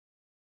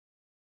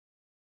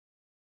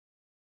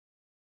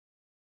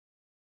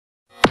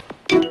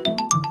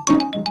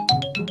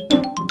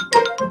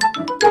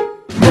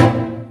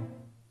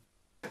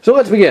So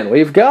let's begin.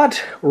 We've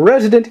got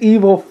Resident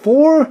Evil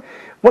 4,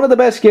 one of the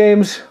best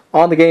games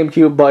on the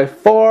GameCube by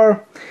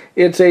far.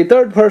 It's a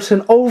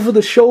third-person,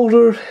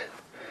 over-the-shoulder,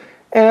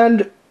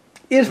 and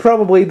is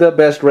probably the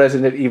best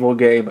Resident Evil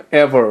game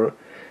ever.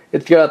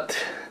 It's got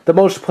the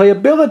most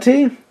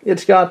playability,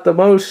 it's got the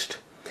most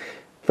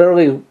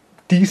fairly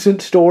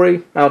decent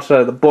story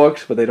outside of the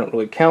books, but they don't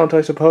really count,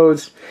 I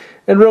suppose.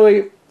 And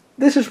really,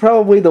 this is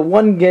probably the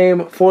one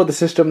game for the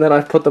system that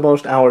I've put the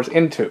most hours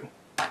into.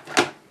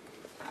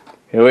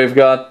 Here we've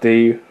got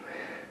the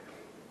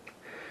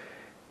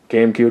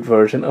GameCube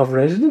version of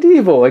Resident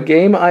Evil, a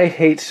game I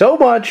hate so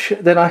much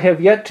that I have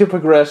yet to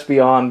progress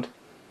beyond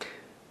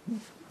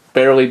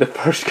barely the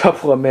first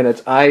couple of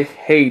minutes. I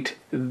hate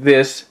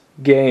this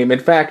game. In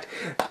fact,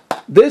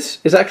 this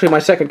is actually my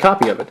second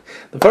copy of it.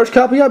 The first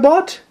copy I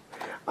bought,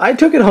 I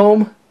took it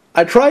home,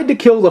 I tried to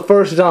kill the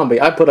first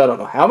zombie. I put I don't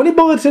know how many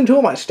bullets into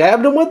him, I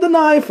stabbed him with the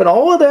knife and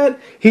all of that.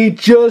 He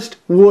just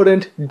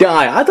wouldn't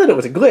die. I thought it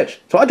was a glitch,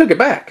 so I took it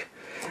back.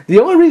 The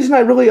only reason I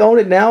really own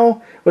it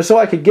now was so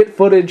I could get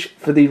footage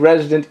for the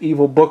Resident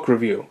Evil book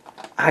review.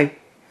 I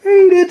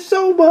hate it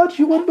so much,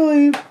 you wouldn't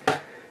believe.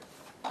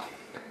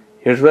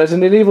 Here's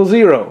Resident Evil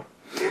 0.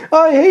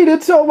 I hate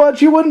it so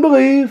much, you wouldn't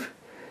believe.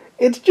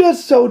 It's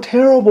just so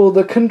terrible.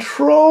 The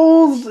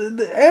controls,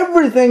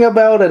 everything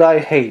about it I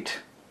hate.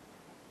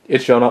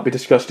 It shall not be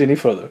discussed any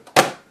further.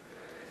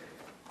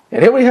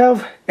 And here we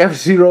have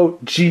F-Zero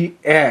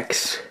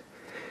GX.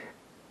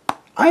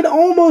 I'd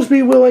almost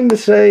be willing to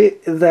say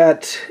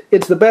that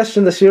it's the best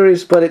in the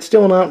series, but it's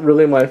still not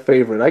really my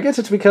favorite. I guess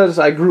it's because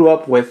I grew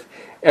up with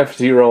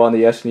F-Zero on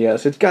the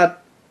SNES. It's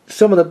got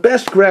some of the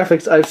best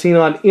graphics I've seen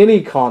on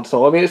any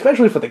console. I mean,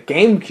 especially for the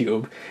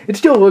GameCube. It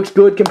still looks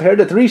good compared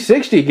to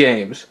 360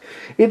 games.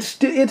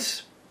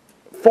 It's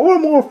far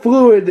more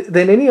fluid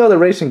than any other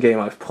racing game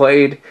I've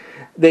played.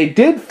 They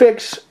did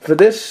fix, for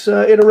this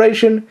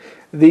iteration,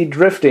 the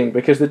drifting,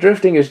 because the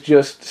drifting is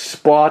just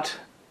spot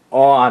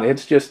on.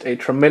 It's just a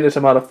tremendous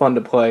amount of fun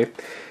to play,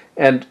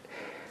 and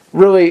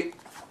really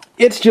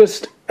it's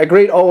just a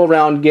great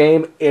all-around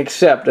game,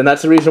 except, and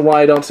that's the reason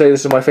why I don't say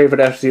this is my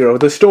favorite F-Zero,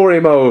 the story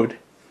mode.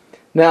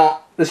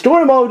 Now, the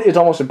story mode is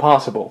almost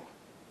impossible.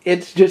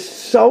 It's just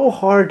so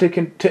hard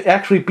to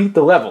actually beat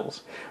the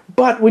levels.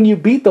 But when you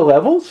beat the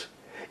levels,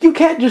 you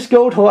can't just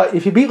go to,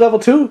 if you beat level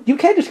 2, you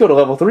can't just go to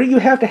level 3, you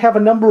have to have a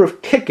number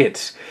of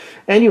tickets.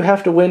 And you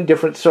have to win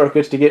different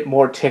circuits to get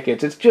more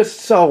tickets. It's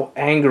just so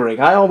angering.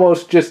 I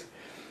almost just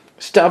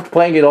stopped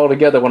playing it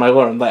altogether when I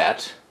learned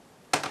that.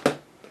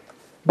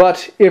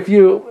 But if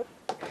you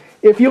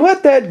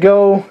let that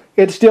go,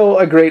 it's still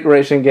a great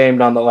racing game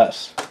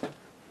nonetheless.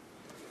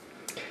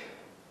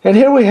 And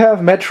here we have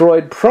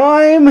Metroid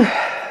Prime.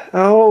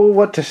 Oh,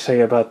 what to say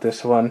about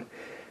this one?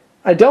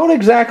 I don't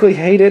exactly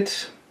hate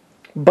it,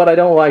 but I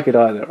don't like it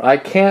either. I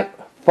can't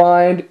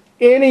find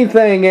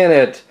anything in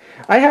it.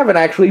 I haven't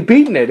actually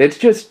beaten it. It's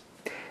just,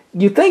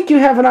 you think you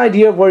have an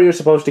idea of where you're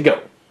supposed to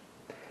go,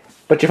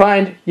 but you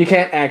find you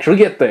can't actually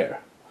get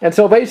there. And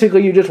so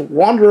basically you just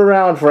wander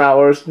around for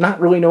hours, not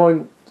really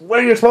knowing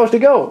where you're supposed to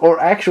go. Or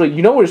actually,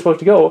 you know where you're supposed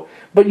to go,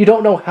 but you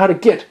don't know how to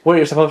get where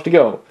you're supposed to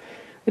go.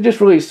 It just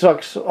really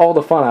sucks all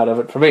the fun out of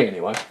it, for me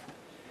anyway.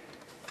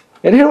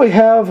 And here we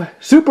have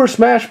Super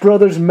Smash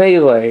Bros.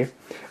 Melee.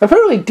 A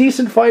fairly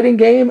decent fighting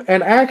game,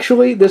 and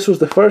actually this was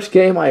the first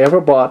game I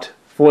ever bought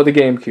for the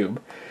GameCube.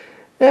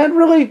 And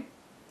really,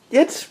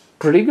 it's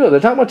pretty good.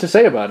 There's not much to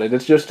say about it.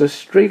 It's just a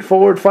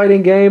straightforward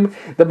fighting game.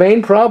 The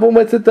main problem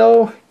with it,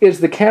 though, is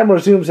the camera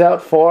zooms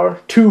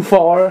out too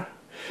far,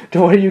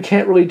 to where you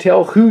can't really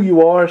tell who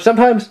you are.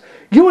 Sometimes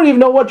you don't even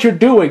know what you're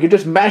doing. You're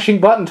just mashing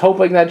buttons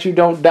hoping that you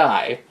don't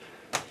die.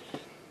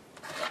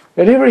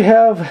 And here we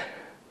have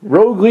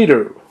Rogue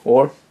Leader,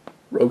 or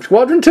Rogue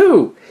Squadron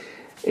 2.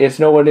 It's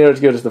nowhere near as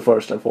good as the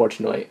first,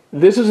 unfortunately.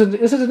 This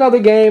is another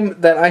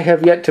game that I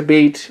have yet to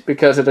beat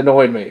because it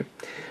annoyed me.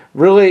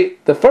 Really,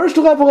 the first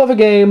level of a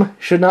game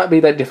should not be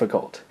that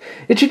difficult.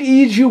 It should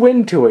ease you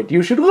into it.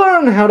 You should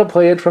learn how to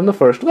play it from the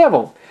first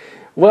level.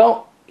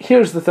 Well,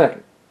 here's the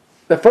thing.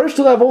 The first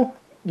level,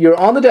 you're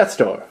on the Death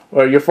Star,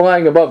 or you're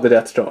flying above the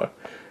Death Star.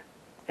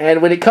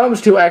 And when it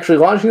comes to actually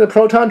launching the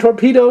proton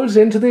torpedoes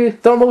into the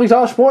thermal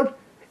exhaust port,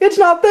 it's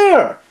not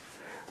there.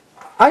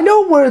 I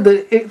know where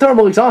the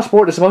thermal exhaust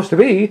port is supposed to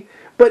be,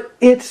 but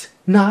it's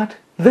not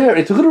there.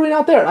 It's literally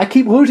not there. I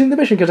keep losing the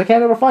mission because I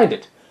can't ever find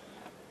it.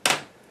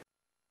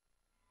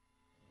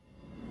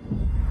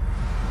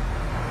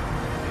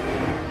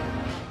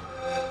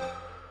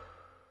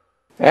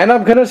 And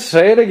I'm gonna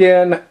say it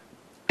again.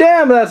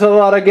 Damn, that's a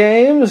lot of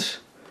games!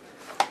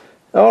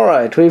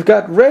 Alright, we've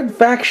got Red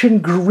Faction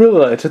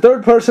Guerrilla. It's a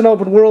third-person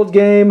open-world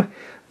game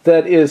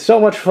that is so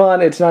much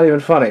fun, it's not even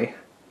funny.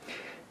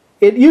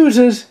 It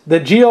uses the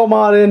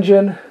GeoMod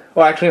engine,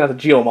 well actually not the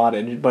GeoMod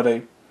engine, but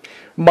a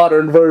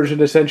modern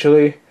version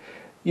essentially.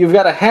 You've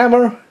got a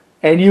hammer,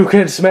 and you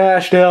can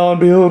smash down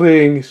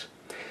buildings.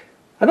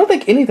 I don't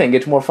think anything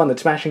gets more fun than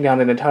smashing down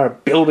an entire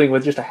building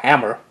with just a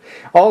hammer.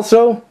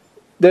 Also,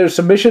 there's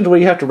some missions where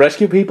you have to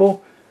rescue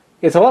people.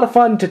 It's a lot of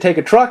fun to take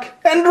a truck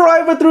and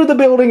drive it through the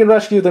building and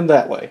rescue them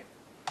that way.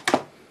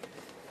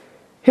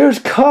 Here's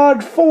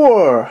COD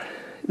 4.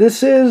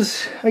 This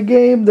is a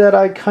game that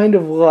I kind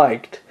of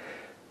liked.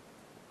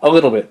 A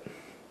little bit.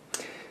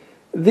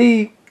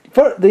 The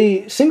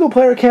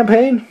single-player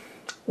campaign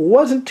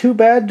wasn't too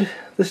bad.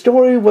 The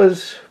story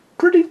was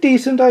pretty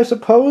decent, I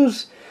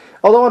suppose.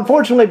 Although,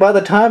 unfortunately, by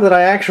the time that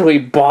I actually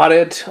bought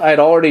it, I had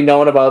already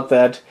known about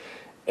that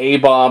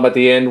A-bomb at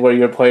the end where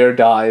your player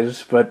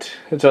dies.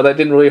 And so that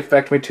didn't really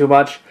affect me too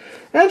much.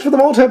 As for the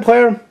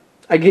multiplayer,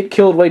 I get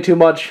killed way too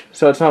much,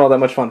 so it's not all that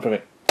much fun for me.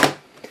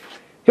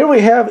 Here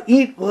we have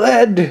Eat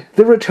Lead,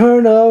 the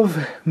return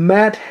of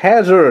Matt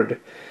Hazard.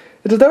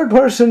 It's a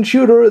third-person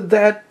shooter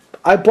that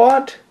I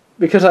bought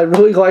because I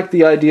really like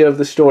the idea of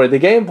the story. The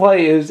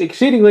gameplay is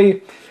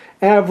exceedingly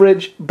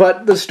average,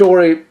 but the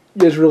story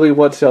is really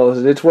what sells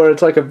it. It's where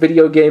it's like a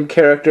video game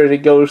character that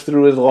goes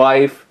through his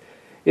life.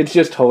 It's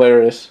just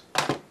hilarious.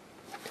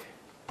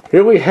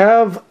 Here we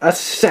have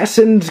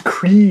Assassin's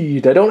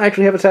Creed. I don't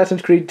actually have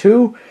Assassin's Creed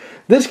 2.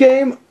 This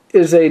game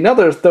is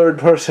another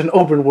third-person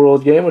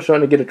open-world game. We're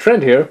starting to get a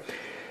trend here.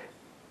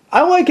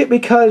 I like it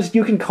because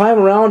you can climb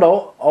around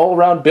all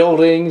around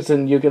buildings,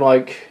 and you can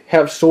like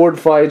have sword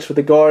fights with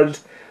the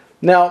guards.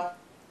 Now,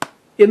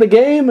 in the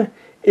game,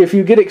 if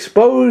you get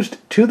exposed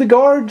to the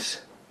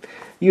guards,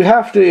 you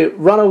have to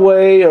run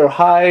away or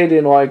hide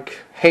in like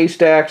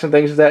haystacks and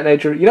things of that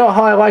nature. You know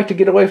how I like to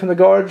get away from the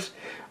guards?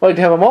 I like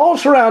to have them all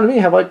surround me,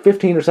 have like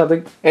 15 or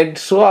something, and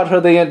slaughter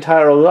the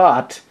entire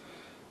lot.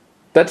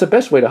 That's the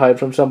best way to hide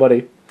from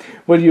somebody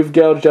when you've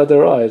gouged out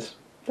their eyes.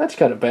 That's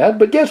kind of bad,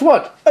 but guess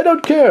what? I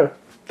don't care.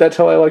 That's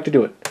how I like to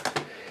do it.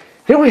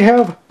 Here we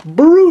have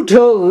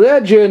Brutal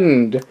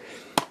Legend.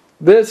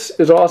 This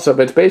is awesome.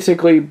 It's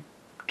basically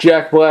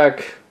Jack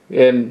Black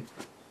in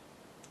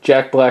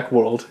Jack Black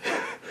world.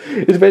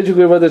 It's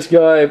basically where this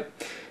guy,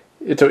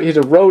 he's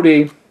a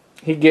roadie.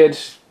 He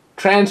gets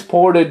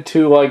transported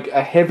to like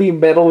a heavy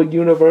metal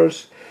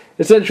universe.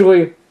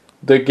 Essentially,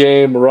 the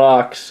game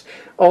rocks.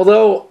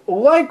 Although,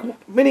 like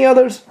many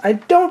others, I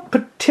don't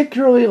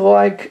particularly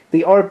like the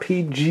the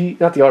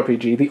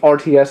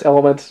RTS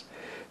elements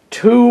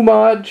too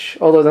much.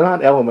 Although they're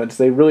not elements,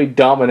 they really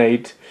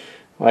dominate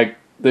like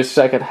the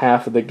second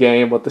half of the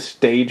game with the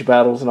stage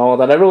battles and all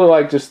that. I really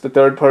like just the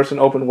third-person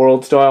open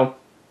world style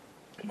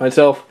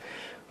myself,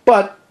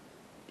 but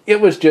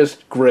it was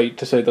just great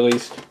to say the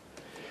least.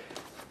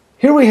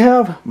 Here we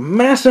have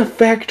Mass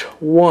Effect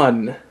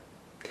 1,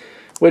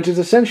 which is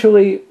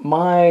essentially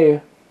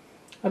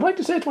I'd like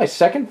to say it's my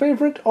second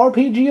favorite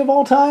RPG of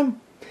all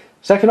time.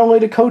 Second only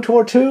to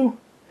KOTOR 2.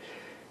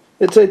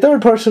 It's a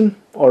third-person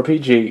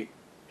RPG.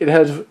 It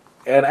has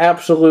an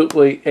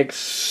absolutely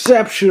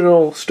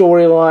exceptional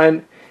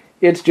storyline.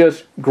 It's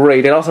just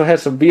great. It also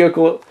has some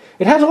vehicle...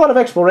 It has a lot of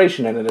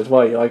exploration in it as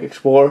well. You like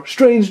explore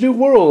strange new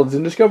worlds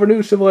and discover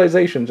new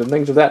civilizations and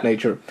things of that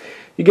nature.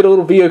 You get a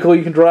little vehicle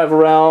you can drive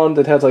around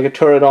that has like a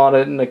turret on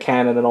it and a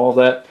cannon and all of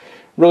that.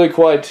 Really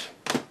quite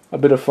a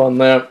bit of fun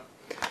there.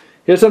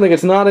 Here's something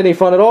that's not any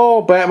fun at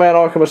all, Batman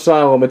Arkham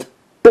Asylum. It's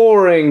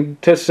boring,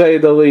 to say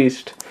the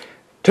least.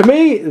 To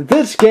me,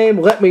 this game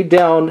let me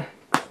down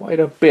quite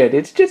a bit.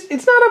 It's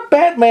not a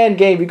Batman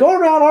game. You go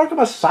around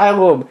Arkham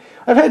Asylum.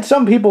 I've had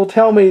some people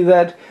tell me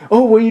that,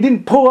 oh, well, you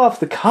didn't pull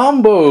off the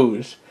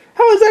combos.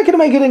 How is that going to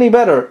make it any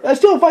better? I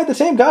still fight the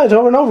same guys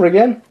over and over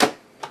again.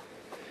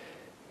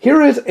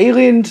 Here is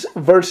Aliens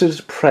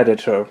vs.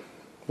 Predator.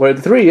 Where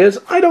the 3 is,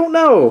 I don't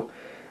know.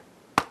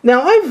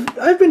 Now,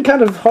 I've been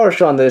kind of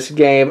harsh on this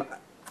game.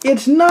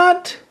 It's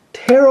not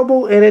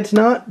terrible and it's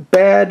not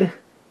bad.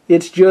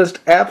 It's just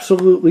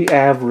absolutely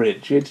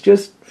average. It's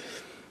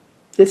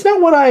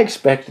not what I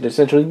expected,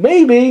 essentially.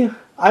 Maybe,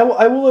 I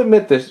will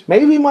admit this,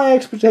 maybe my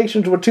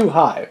expectations were too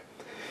high.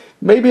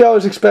 Maybe I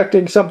was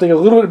expecting something a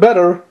little bit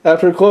better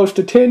after close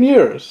to 10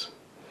 years.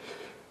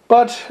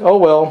 But, oh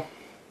well.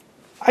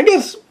 I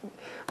guess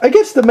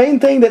the main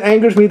thing that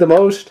angers me the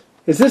most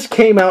is this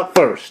came out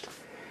first.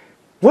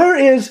 Where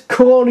is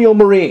Colonial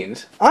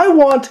Marines? I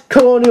want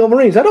Colonial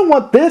Marines. I don't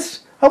want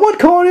this. I want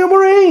Colonial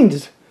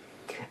Marines.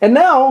 And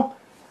now,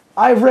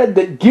 I've read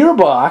that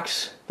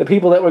Gearbox, the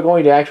people that were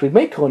going to actually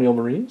make Colonial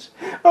Marines,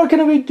 are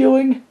going to be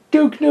doing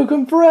Duke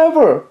Nukem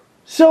Forever.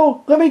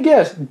 So, let me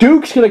guess.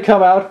 Duke's going to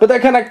come out, but they're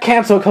going to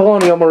cancel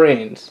Colonial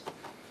Marines.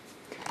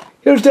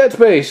 Here's Dead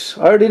Space.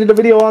 I already did a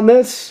video on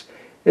this.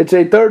 It's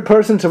a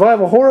third-person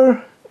survival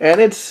horror, and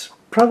it's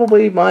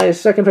probably my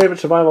second favorite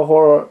survival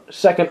horror,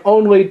 second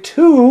only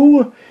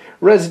to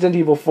Resident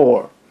Evil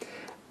 4.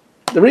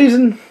 The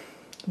reason?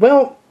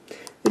 Well,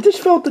 it just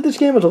felt that this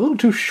game was a little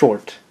too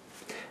short.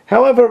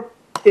 However,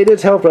 it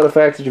is helped by the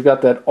fact that you've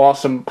got that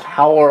awesome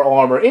power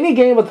armor. Any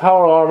game with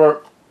power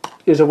armor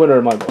is a winner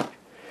in my book.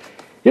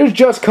 Here's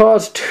Just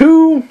Cause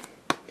 2.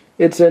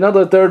 It's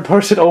another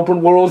third-person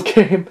open-world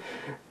game.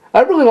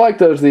 I really like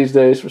those these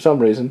days for some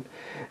reason.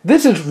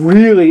 This is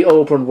really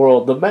open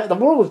world. The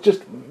world is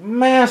just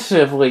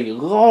massively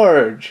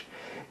large.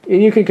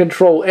 And you can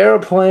control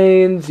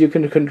airplanes, you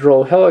can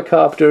control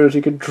helicopters,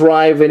 you can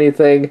drive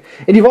anything.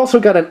 And you've also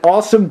got an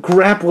awesome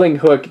grappling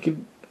hook. You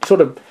can sort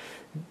of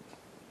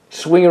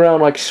swing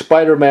around like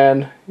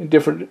Spider-Man in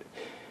different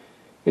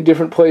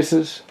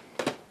places.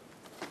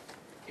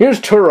 Here's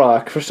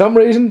Turok. For some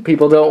reason,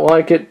 people don't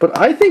like it, but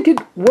I think it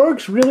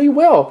works really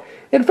well.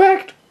 In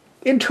fact,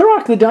 in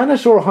Turok the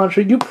Dinosaur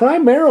Hunter, you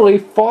primarily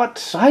fought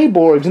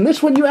cyborgs. In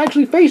this one, you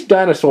actually face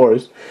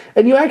dinosaurs.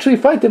 And you actually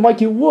fight them like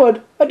you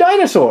would a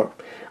dinosaur.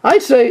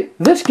 I'd say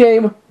this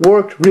game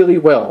worked really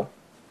well.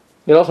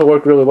 It also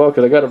worked really well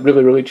because I got it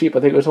really, really cheap. I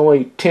think it was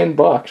only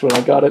 $10 when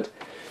I got it.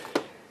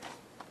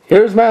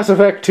 Here's Mass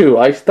Effect 2.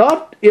 I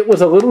thought it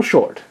was a little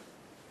short.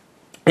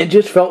 It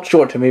just felt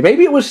short to me.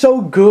 Maybe it was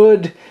so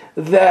good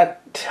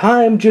that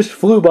time just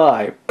flew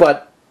by.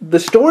 But the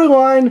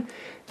storyline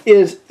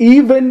is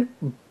even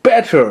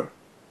better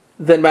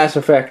than Mass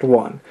Effect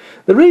 1.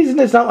 The reason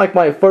it's not like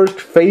my first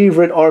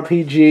favorite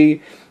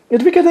RPG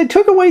is because they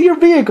took away your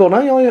vehicle.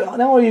 Now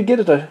all you get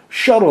is a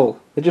shuttle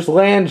that just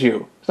lands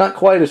you. It's not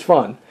quite as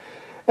fun.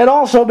 And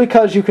also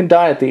because you can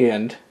die at the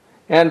end.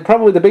 And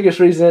probably the biggest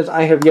reason is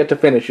I have yet to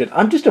finish it.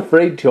 I'm just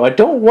afraid to. I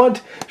don't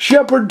want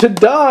Shepard to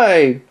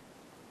die.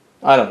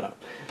 I don't know.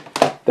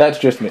 That's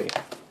just me.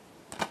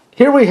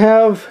 Here we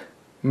have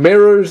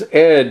Mirror's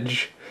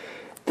Edge.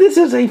 This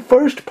is a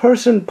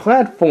first-person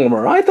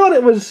platformer. I thought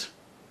it was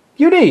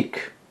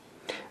unique,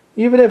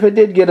 even if it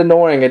did get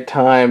annoying at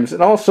times.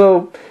 And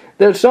also,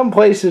 there's some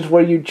places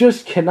where you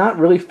just cannot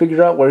really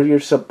figure out where you're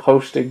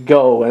supposed to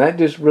go, and that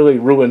just really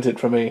ruins it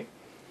for me.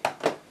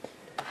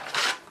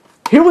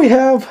 Here we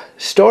have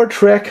Star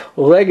Trek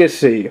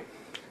Legacy.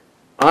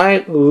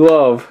 I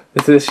love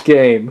this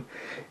game.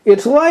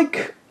 It's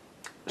like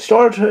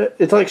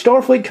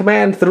Starfleet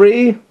Command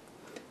 3,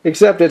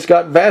 except it's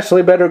got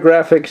vastly better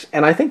graphics,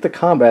 and I think the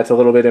combat's a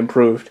little bit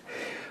improved.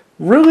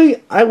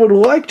 Really, I would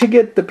like to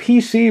get the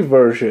PC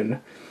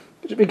version,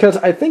 because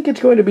I think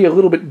it's going to be a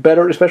little bit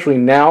better, especially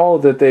now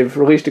that they've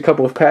released a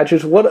couple of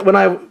patches. When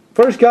I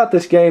first got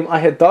this game, I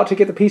had thought to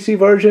get the PC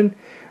version,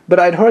 but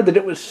I'd heard that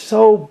it was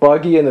so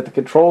buggy and that the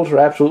controls were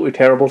absolutely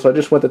terrible, so I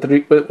just went with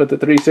the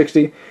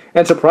 360.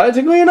 And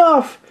surprisingly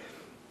enough,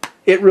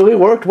 it really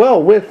worked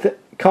well with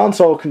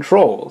console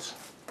controls.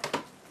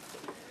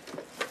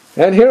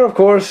 And here, of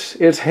course,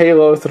 is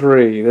Halo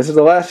 3. This is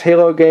the last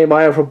Halo game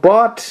I ever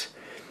bought.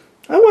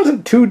 I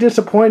wasn't too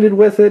disappointed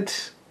with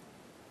it.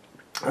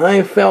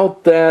 I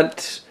felt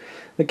that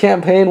the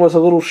campaign was a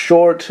little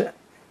short,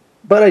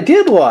 but I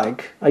did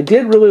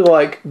really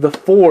like the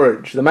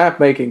Forge, the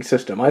map-making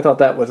system. I thought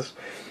that was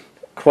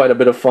quite a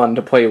bit of fun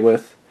to play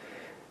with.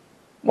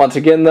 Once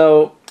again,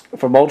 though,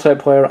 for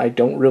multiplayer, I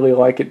don't really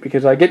like it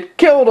because I get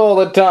killed all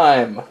the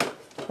time.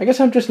 I guess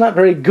I'm just not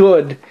very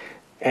good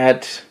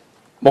at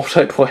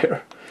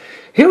multiplayer.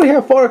 Here we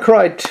have Far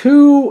Cry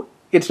 2.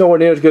 It's nowhere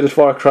near as good as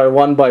Far Cry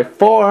 1 by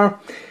far.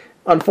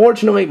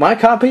 Unfortunately, my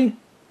copy,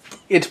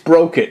 it's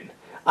broken.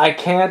 I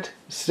can't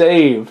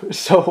save,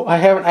 so I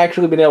haven't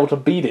actually been able to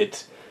beat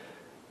it.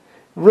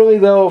 Really,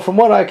 though, from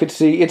what I could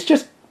see, it's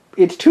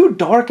too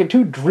dark and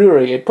too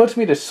dreary. It puts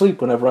me to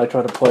sleep whenever I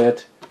try to play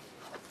it.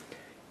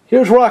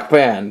 Here's Rock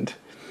Band.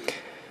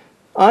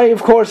 I,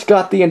 of course,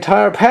 got the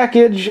entire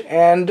package,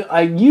 and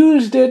I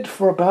used it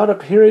for about a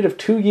period of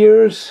 2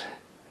 years.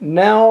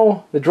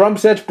 Now, the drum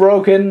set's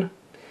broken,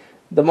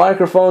 the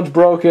microphone's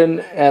broken,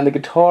 and the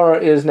guitar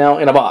is now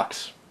in a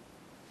box.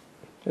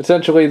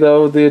 Essentially,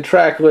 though, the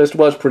track list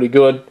was pretty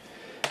good,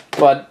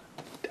 but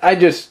I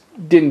just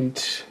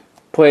didn't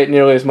play it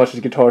nearly as much as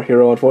Guitar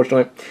Hero,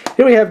 unfortunately.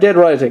 Here we have Dead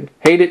Rising.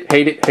 Hate it,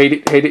 hate it, hate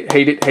it, hate it,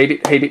 hate it, hate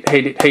it, hate it,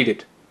 hate it, hate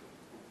it.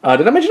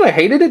 Did I mention I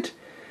hated it?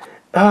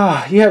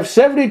 You have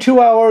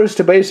 72 hours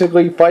to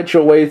basically fight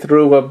your way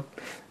through a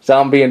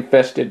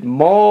zombie-infested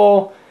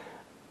mall.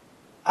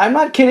 I'm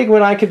not kidding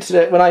when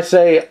I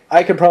say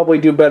I could probably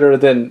do better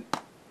than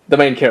the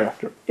main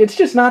character. It's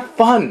just not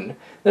fun.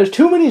 There's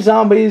too many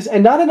zombies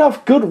and not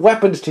enough good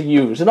weapons to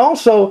use. And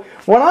also,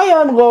 when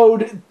I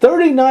unload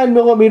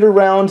 39mm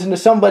rounds into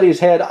somebody's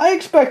head, I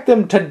expect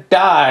them to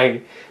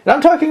die. And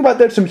I'm talking about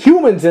there's some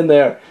humans in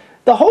there.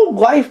 The whole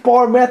life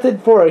bar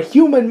method for a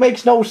human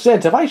makes no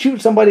sense. If I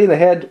shoot somebody in the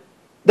head,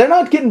 they're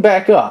not getting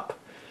back up.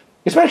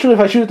 Especially if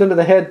I shoot them in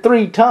the head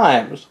 3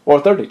 times,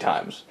 or 30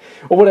 times,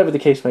 or whatever the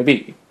case may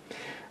be.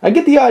 I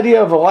get the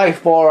idea of a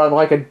life bar on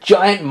like a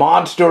giant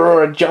monster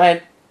or a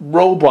giant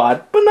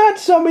robot, but not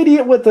some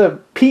idiot with a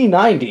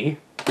P90.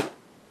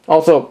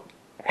 Also,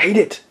 hate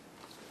it.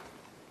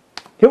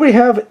 Here we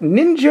have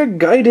Ninja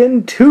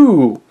Gaiden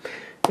 2.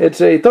 It's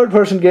a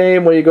third-person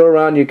game where you go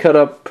around, you cut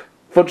up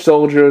foot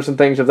soldiers and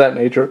things of that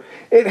nature.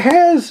 It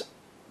has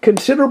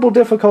considerable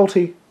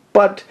difficulty,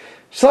 but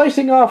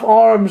slicing off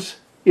arms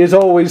is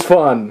always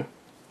fun.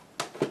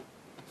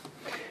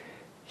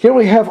 Here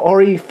we have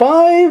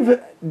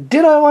RE5.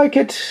 Did I like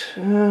it?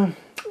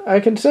 I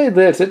can say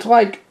this. It's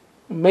like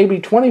maybe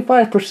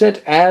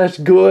 25% as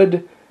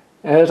good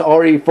as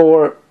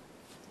RE4.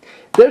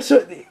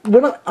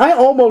 I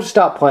almost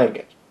stopped playing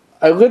it.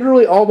 I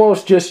literally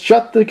almost just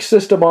shut the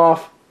system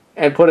off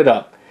and put it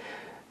up.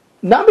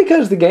 Not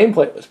because the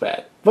gameplay was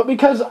bad, but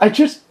because I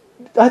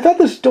thought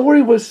the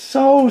story was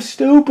so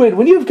stupid.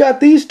 When you've got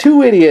these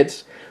two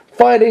idiots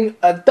fighting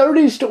a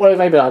 30 story,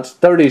 maybe not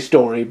 30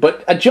 story,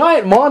 but a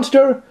giant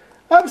monster,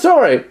 I'm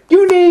sorry,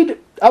 you need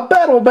a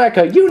battle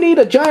mecha. You need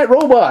a giant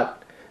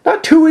robot.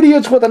 Not two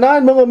idiots with a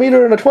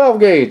 9mm and a 12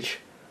 gauge.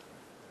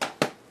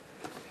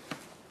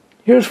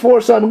 Here's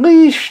Force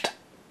Unleashed.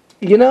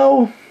 You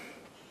know,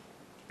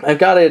 I've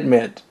got to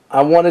admit,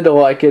 I wanted to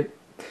like it,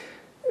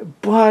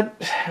 but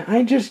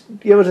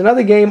it was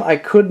another game I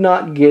could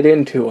not get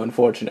into,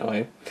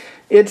 unfortunately.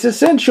 It's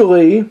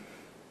essentially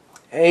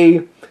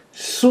a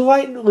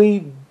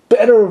slightly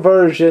better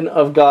version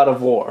of God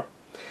of War.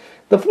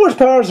 The force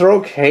powers are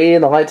okay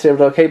and the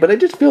lightsaber's okay, but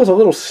it just feels a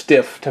little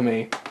stiff to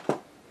me.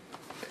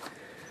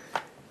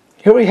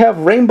 Here we have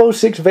Rainbow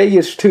Six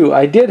Vegas 2.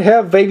 I did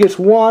have Vegas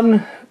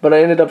 1, but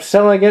I ended up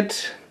selling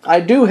it. I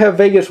do have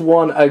Vegas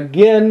 1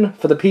 again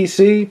for the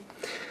PC.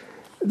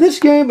 This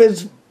game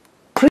is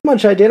pretty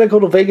much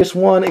identical to Vegas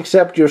 1,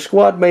 except your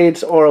squad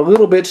mates are a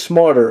little bit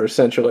smarter,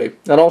 essentially.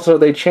 And also,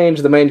 they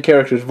changed the main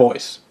character's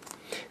voice.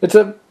 It's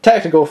a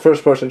tactical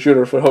first-person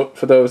shooter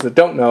for those that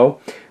don't know,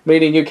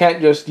 meaning you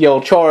can't just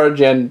yell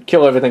charge and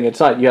kill everything in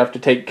sight. You have to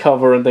take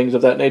cover and things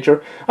of that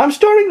nature. I'm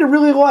starting to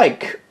really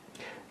like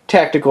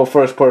tactical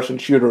first-person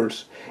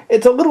shooters.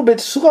 It's a little bit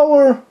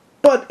slower,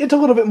 but it's a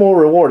little bit more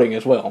rewarding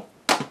as well.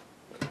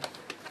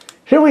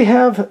 Here we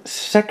have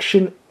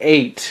Section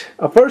 8,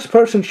 a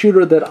first-person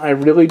shooter that I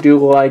really do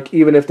like,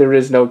 even if there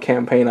is no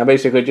campaign. I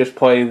basically just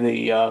play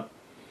the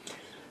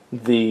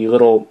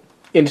little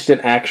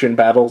instant action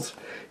battles.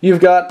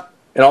 You've got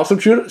an awesome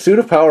suit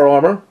of power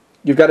armor,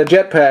 you've got a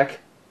jetpack,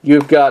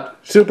 you've got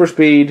super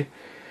speed,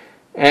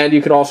 and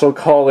you can also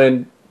call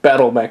in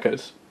battle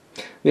mechas.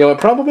 The only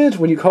problem is,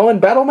 when you call in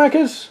battle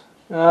mechas,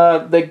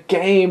 the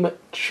game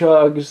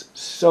chugs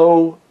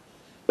so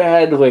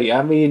badly.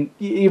 I mean,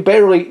 you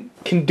barely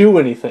can do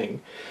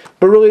anything.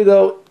 But really,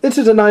 though, this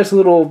is a nice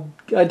little,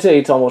 I'd say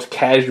it's almost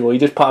casual. You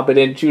just pop it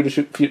in, shoot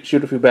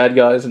a few bad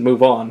guys, and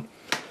move on.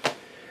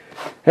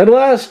 And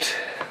last,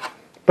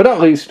 but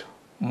not least,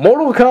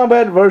 Mortal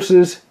Kombat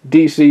vs.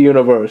 DC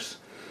Universe.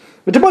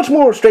 It's a much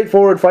more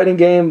straightforward fighting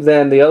game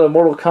than the other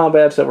Mortal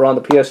Kombats that were on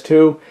the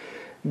PS2.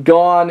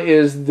 Gone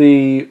is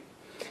the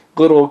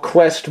little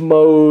quest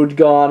mode.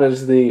 Gone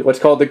is the what's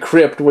called the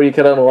crypt, where you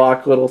can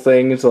unlock little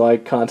things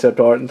like concept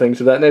art and things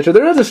of that nature.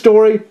 There is a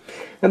story,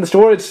 and the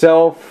story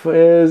itself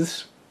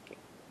is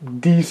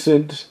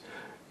decent.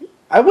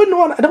 I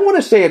don't want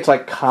to say it's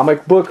like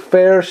comic book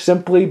fare,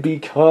 simply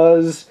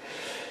because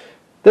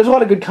there's a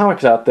lot of good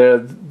comics out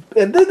there.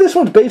 And this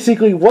one's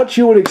basically what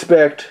you would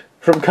expect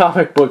from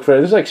comic book fare.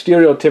 This is like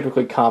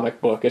stereotypically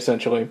comic book,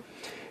 essentially.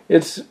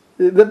 It's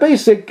the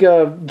basic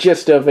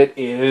gist of it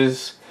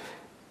is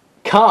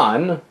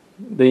Khan,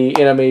 the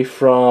enemy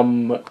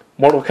from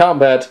Mortal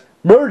Kombat,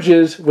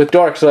 merges with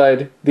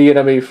Darkseid, the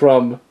enemy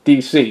from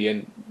DC,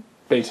 and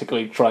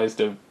basically tries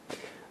to,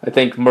 I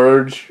think,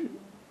 merge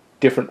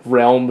different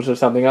realms or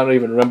something. I don't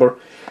even remember.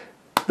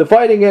 The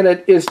fighting in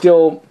it is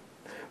still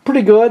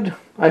pretty good.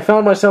 I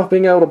found myself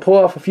being able to pull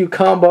off a few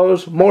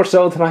combos, more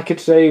so than I could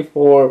say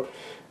for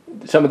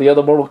some of the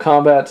other Mortal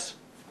Kombats.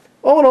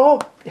 All in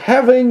all,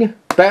 having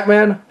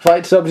Batman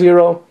fight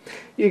Sub-Zero,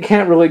 you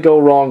can't really go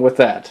wrong with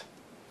that.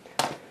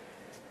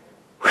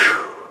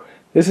 Whew.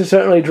 This is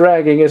certainly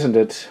dragging, isn't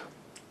it?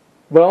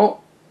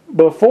 Well,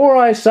 before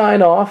I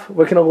sign off,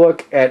 we're going to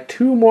look at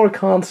two more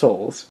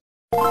consoles.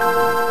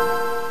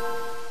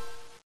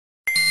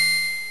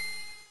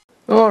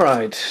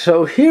 Alright,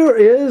 so here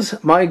is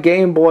my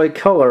Game Boy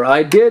Color.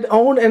 I did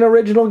own an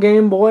original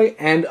Game Boy,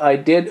 and I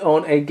did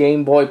own a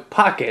Game Boy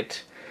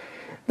Pocket.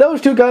 Those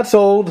two got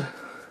sold,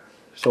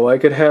 so I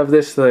could have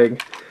this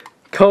thing.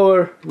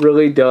 Color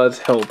really does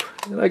help.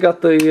 And I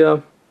got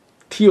the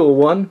teal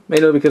one,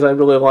 mainly because I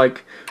really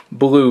like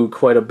blue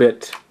quite a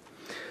bit.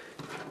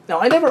 Now,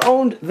 I never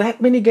owned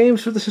that many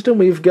games for the system.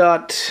 We've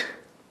got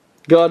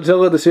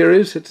Godzilla, the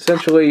series. It's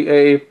essentially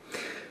a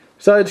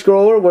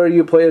side-scroller where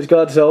you play as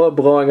Godzilla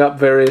blowing up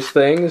various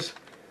things.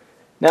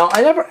 Now,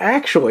 I never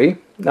actually,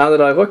 now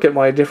that I look at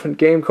my different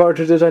game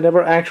cartridges, I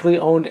never actually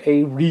owned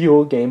a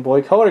real Game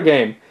Boy Color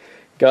game.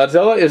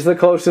 Godzilla is the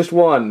closest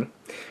one.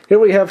 Here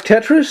we have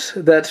Tetris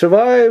that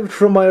survived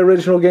from my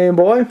original Game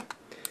Boy.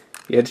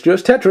 It's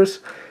just Tetris.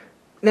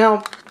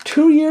 Now,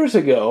 2 years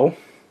ago,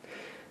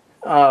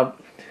 the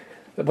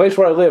place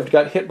where I lived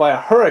got hit by a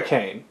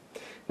hurricane.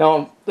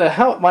 Now,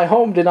 my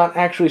home did not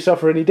actually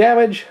suffer any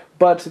damage,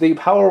 but the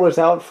power was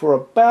out for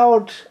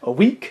about a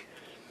week.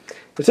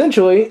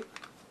 Essentially,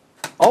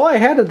 all I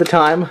had at the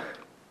time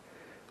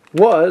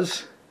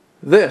was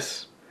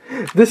this.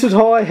 This is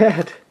all I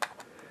had.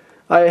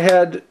 I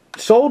had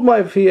sold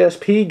my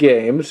PSP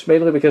games,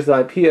 mainly because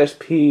my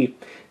PSP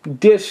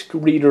disc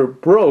reader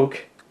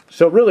broke.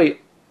 So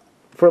really,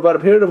 for about a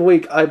period of a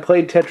week, I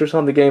played Tetris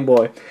on the Game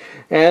Boy.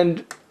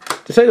 And,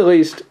 to say the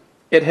least,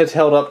 it has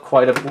held up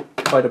quite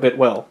a bit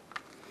well.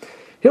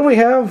 Here we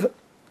have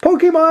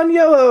Pokemon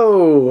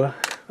Yellow!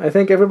 I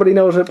think everybody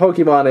knows what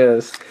Pokemon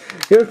is.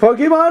 Here's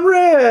Pokemon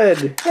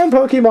Red and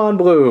Pokemon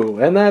Blue,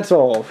 and that's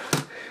all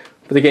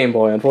for the Game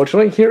Boy,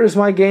 unfortunately. Here is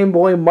my Game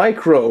Boy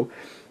Micro.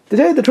 To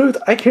tell you the truth,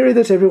 I carry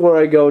this everywhere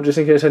I go just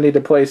in case I need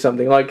to play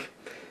something. Like,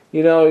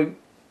 you know,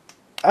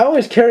 I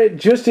always carry it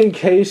just in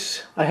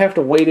case I have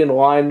to wait in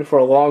line for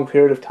a long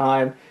period of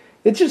time.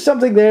 It's just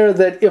something there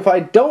that if I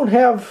don't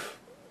have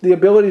the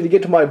ability to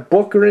get to my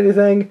book or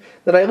anything,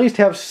 that I at least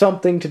have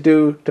something to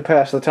do to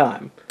pass the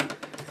time.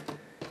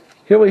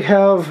 Here we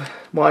have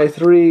my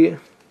 3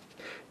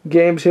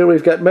 games here.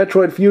 We've got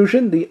Metroid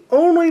Fusion, the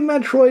only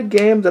Metroid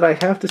game that I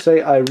have to say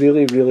I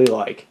really, really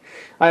like.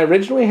 I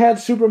originally had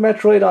Super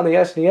Metroid on the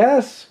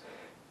SNES.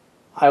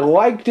 I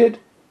liked it,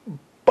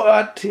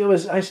 but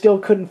I still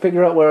couldn't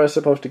figure out where I was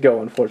supposed to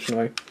go,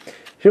 unfortunately.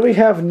 Here we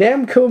have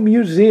Namco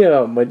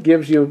Museum. It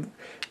gives you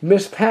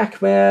Miss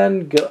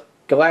Pac-Man,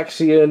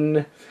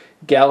 Galaxian,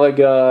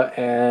 Galaga,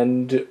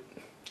 and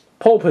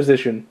Pole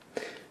Position.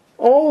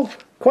 All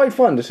quite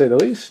fun, to say the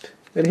least.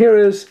 And here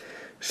is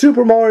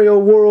Super Mario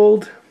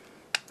World.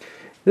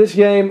 This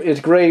game is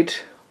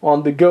great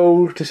on the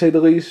go, to say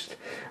the least.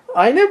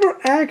 I never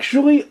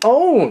actually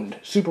owned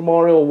Super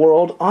Mario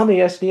World on the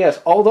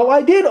SNES, although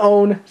I did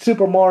own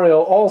Super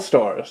Mario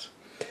All-Stars.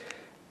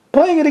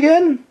 Playing it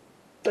again,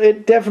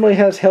 it definitely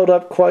has held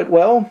up quite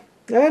well,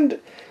 and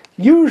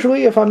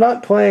usually if I'm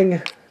not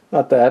playing,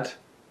 not that,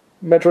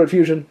 Metroid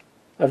Fusion,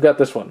 I've got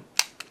this one.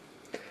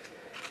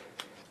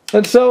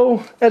 And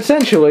so,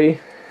 essentially,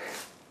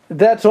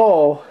 that's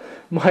all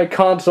my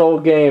console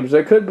games.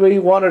 There could be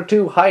 1 or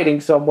 2 hiding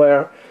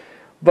somewhere,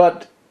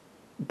 but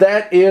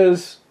that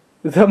is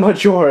the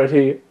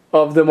majority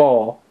of them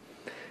all.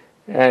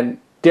 And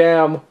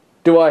damn,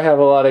 do I have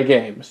a lot of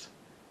games.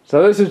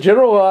 So this is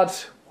General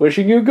Lots,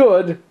 wishing you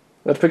good.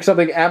 Let's pick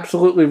something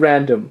absolutely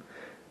random.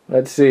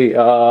 Let's see,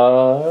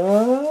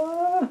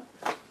 how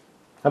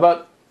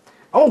about,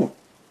 oh,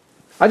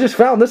 I just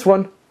found this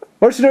one.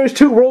 Mercenaries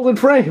 2 World in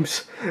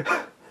Frames.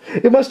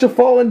 It must have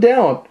fallen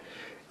down.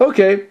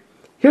 Okay,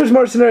 here's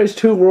Mercenaries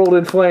 2 World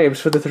in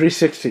Flames for the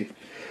 360.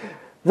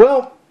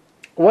 Well,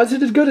 was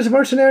it as good as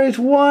Mercenaries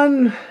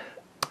 1?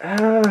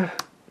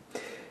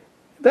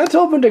 That's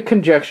open to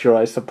conjecture,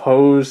 I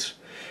suppose.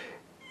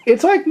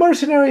 It's like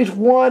Mercenaries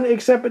 1,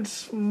 except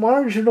it's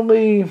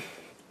marginally,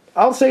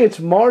 I'll say it's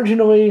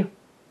marginally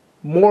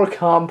more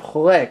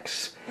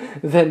complex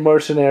than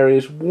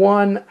Mercenaries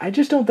 1. I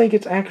just don't think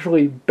it's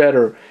actually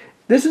better.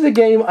 This is a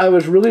game I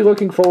was really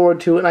looking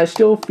forward to, and I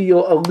still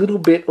feel a little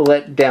bit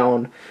let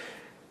down.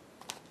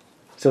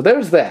 So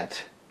there's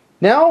that.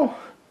 Now,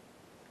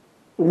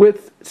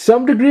 with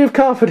some degree of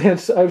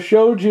confidence, I've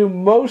showed you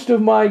most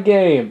of my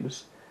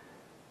games.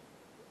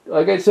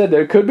 Like I said,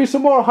 there could be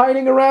some more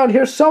hiding around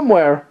here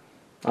somewhere.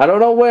 I don't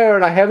know where,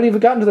 and I haven't even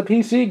gotten to the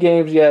PC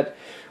games yet.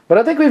 But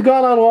I think we've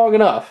gone on long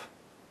enough.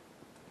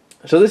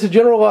 So this is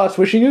General Loss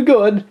wishing you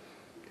good.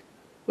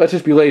 Let's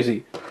just be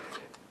lazy.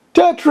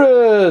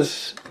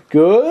 Tetris!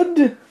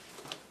 Good.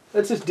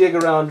 Let's just dig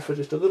around for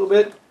just a little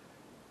bit.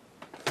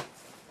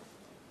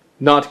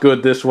 Not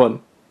good, this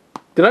one.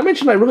 Did I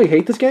mention I really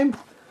hate this game?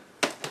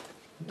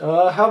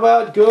 How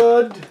about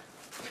good?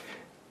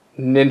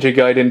 Ninja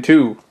Gaiden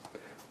 2.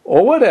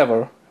 Or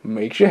whatever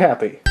makes you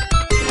happy.